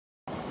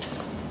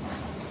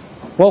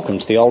Welcome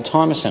to the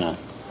Oldtimer Centre.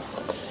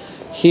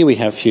 Here we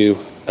have for you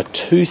a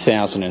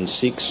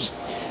 2006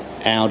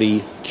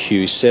 Audi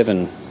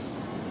Q7.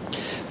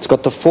 It's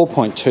got the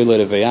 4.2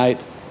 litre V8.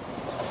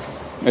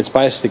 It's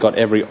basically got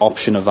every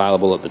option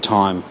available at the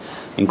time,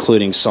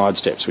 including side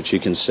steps, which you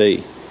can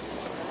see.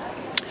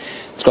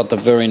 It's got the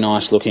very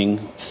nice looking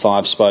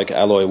 5-spoke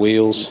alloy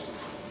wheels,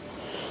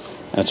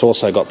 and it's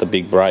also got the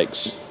big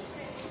brakes.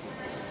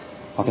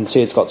 I can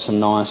see it's got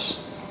some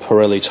nice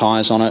Pirelli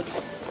tyres on it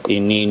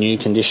in near new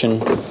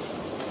condition.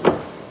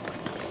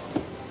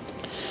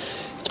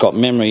 It's got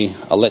memory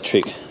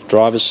electric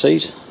driver's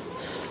seat,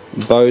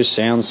 Bose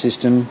sound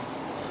system,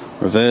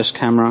 reverse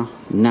camera,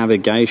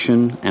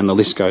 navigation, and the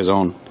list goes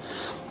on.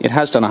 It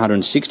has done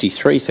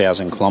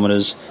 163,000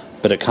 kilometres,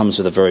 but it comes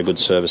with a very good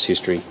service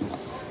history.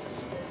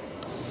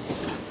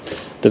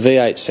 The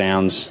V8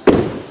 sounds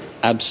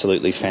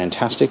absolutely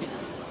fantastic,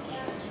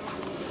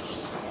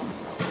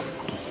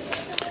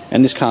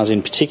 and this car's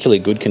in particularly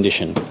good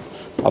condition.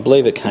 I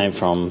believe it came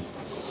from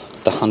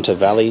the Hunter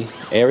Valley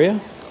area.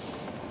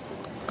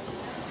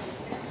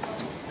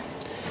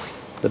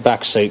 The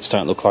back seats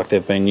don't look like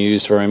they've been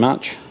used very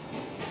much.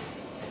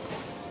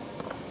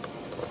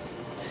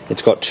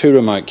 It's got 2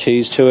 remote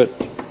keys to it.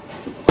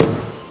 You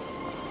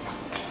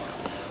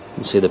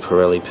can see the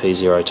Pirelli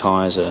P0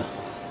 tyres are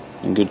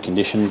in good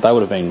condition. They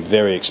would have been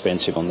very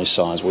expensive on this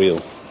size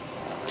wheel.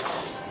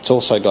 It's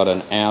also got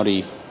an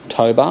Audi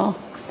tow bar,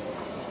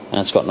 and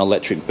it's got an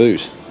electric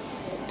boot.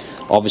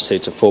 Obviously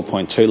it's a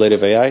 4.2 litre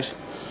V8,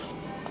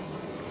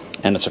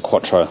 and it's a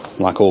Quattro,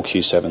 like all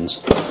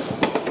Q7s.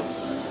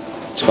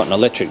 It's got an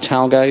electric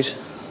tailgate,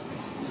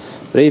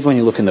 but even when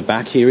you look in the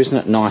back here, isn't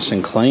it nice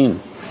and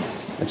clean?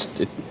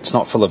 It's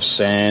not full of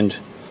sand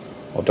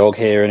or dog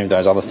hair or any of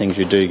those other things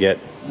you do get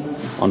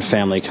on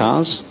family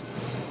cars.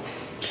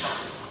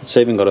 It's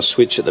even got a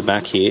switch at the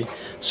back here,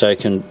 so you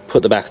can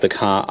put the back of the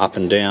car up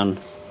and down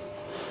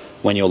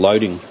when you're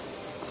loading.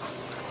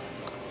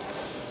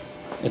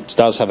 It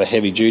does have a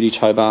heavy duty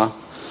tow bar.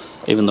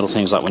 Even little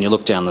things like when you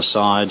look down the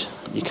side,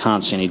 you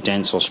can't see any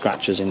dents or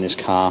scratches in this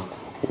car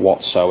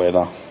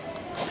whatsoever.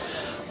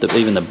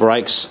 Even the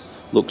brakes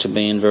look to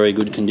be in very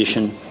good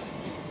condition.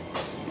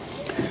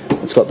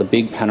 It's got the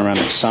big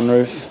panoramic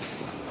sunroof.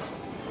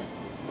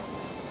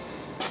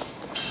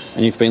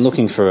 And you've been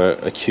looking for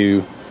a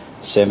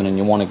Q7 and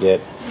you want to get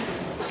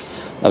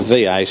a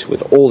V8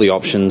 with all the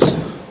options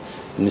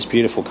in this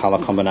beautiful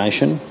colour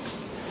combination.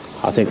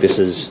 I think this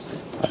is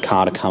a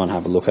car to come and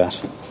have a look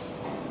at.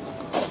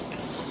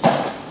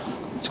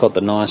 It's got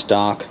the nice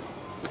dark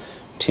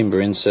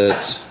timber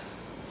inserts.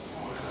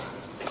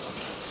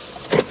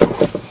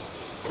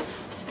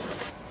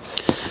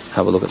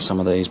 Have a look at some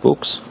of these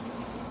books.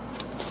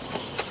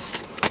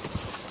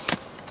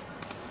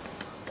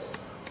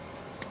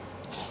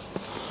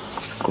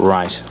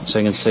 Great. So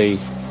you can see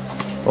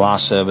the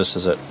last service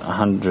is at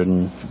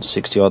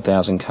 160 odd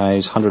thousand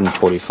Ks,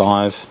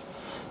 145,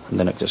 and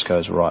then it just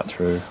goes right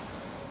through.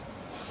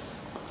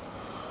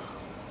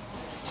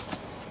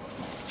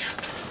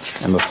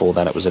 And before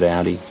that it was at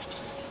Audi.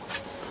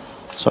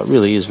 So it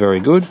really is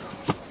very good.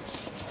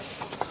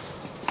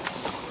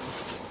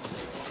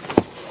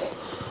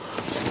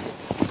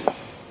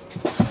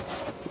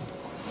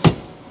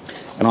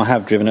 And I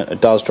have driven it. It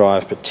does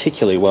drive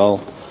particularly well.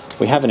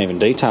 We haven't even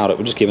detailed it,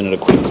 we're just giving it a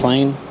quick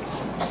clean.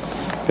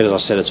 But as I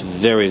said, it's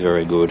very,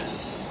 very good.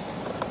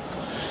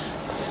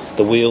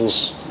 The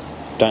wheels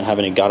don't have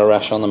any gutter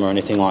rash on them or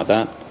anything like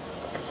that.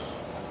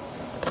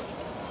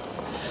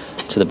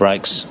 So the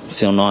brakes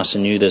feel nice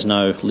and new, there's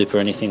no lip or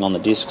anything on the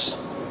discs.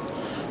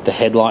 The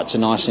headlights are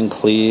nice and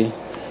clear,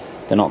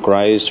 they're not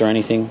grazed or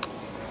anything.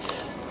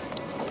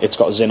 It's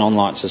got xenon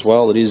lights as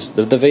well. It is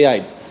the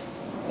V8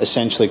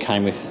 essentially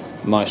came with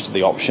most of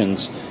the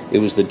options. It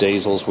was the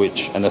diesels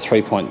and the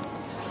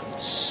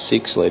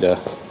 3.6 litre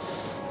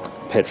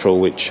petrol,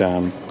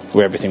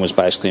 where everything was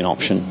basically an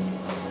option.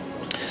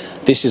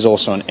 This is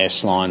also an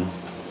S-line.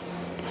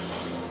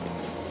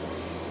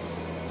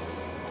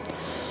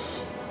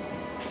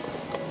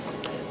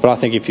 But I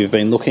think if you've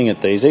been looking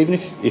at these, even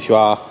if you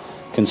are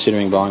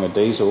considering buying a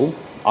diesel,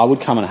 I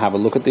would come and have a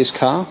look at this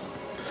car.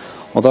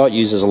 Although it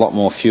uses a lot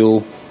more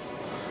fuel,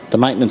 the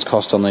maintenance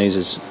cost on these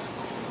is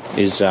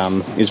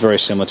very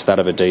similar to that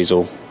of a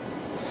diesel.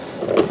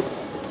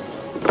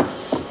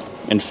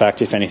 In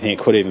fact, if anything, it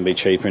could even be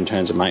cheaper in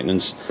terms of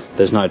maintenance.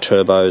 There's no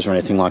turbos or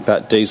anything like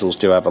that. Diesels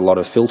do have a lot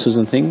of filters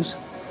and things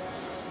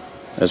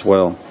as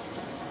well.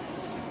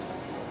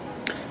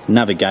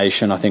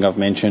 Navigation, I think I've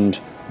mentioned.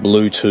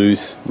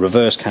 Bluetooth,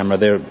 reverse camera,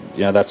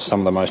 that's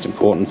some of the most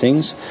important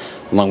things,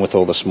 along with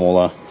all the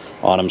smaller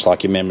items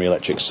like your memory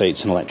electric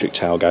seats and electric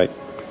tailgate.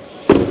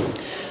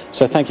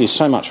 So thank you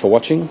so much for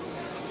watching.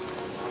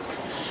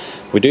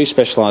 We do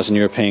specialise in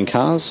European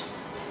cars.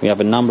 We have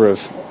a number of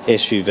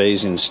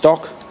SUVs in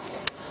stock,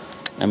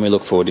 and we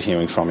look forward to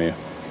hearing from you.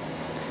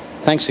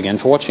 Thanks again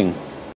for watching.